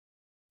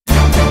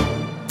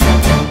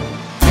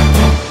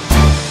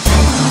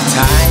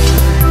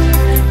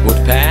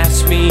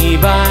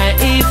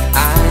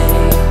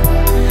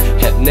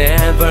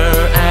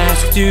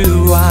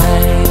to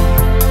Y.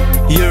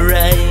 Your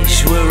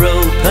eyes were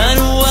open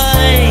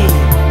wide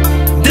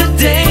the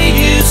day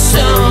you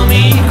saw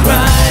me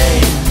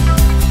cry.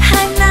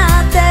 I'm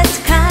not that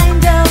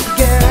kind of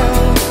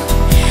girl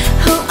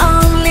who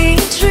only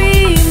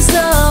dreams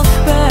of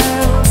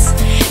pearls.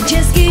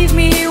 Just give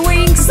me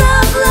wings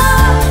of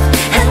love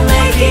and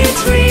make it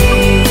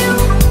real.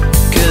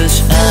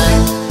 'Cause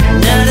I'm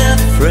not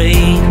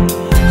afraid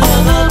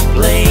of a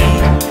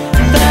plane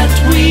that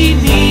we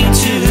need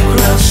to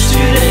cross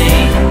today.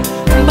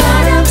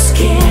 But I'm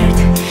scared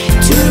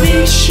to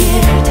be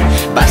shared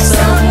by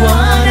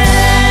someone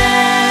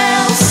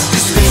else.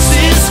 'Cause this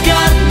is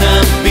gonna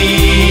be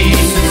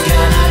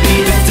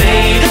the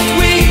day that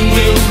we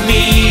will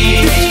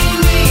meet,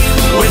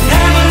 when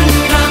heaven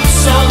comes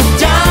on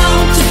down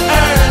to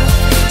earth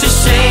to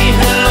say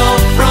hello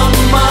from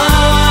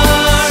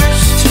Mars.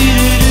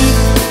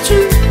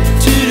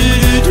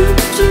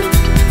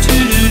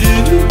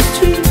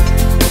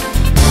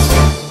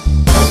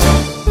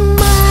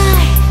 My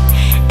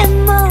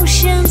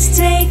emotions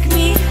take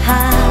me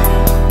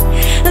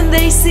high, and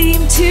they seem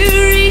to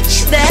reach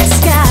the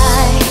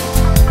sky.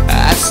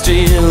 I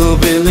still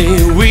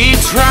believe we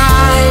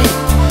try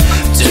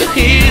to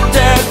hit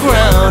the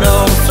ground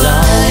or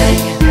fly.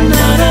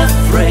 Not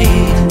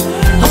afraid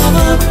of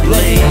a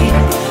plane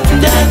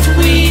that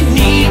we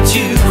need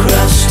to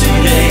cross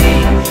today.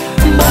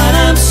 But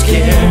I'm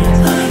scared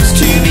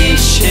to be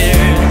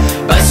shared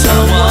by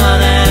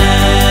someone else.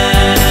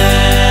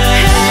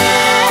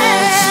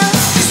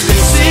 'Cause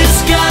this is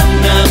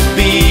gonna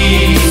be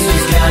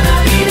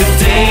the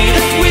day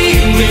that we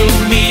will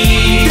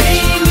meet,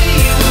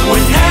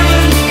 when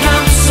heaven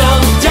comes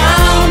on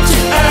down to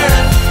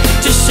earth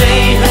to say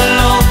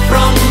hello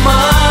from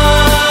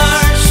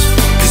Mars.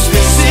 'Cause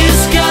this is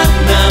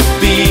gonna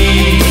be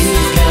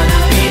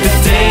the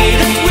day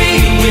that we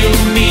will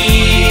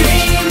meet,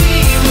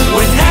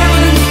 when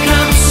heaven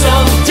comes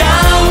on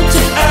down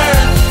to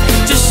earth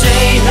to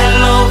say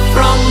hello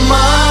from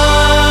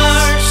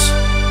Mars.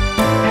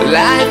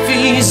 Life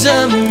is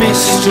a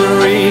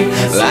mystery,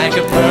 like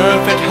a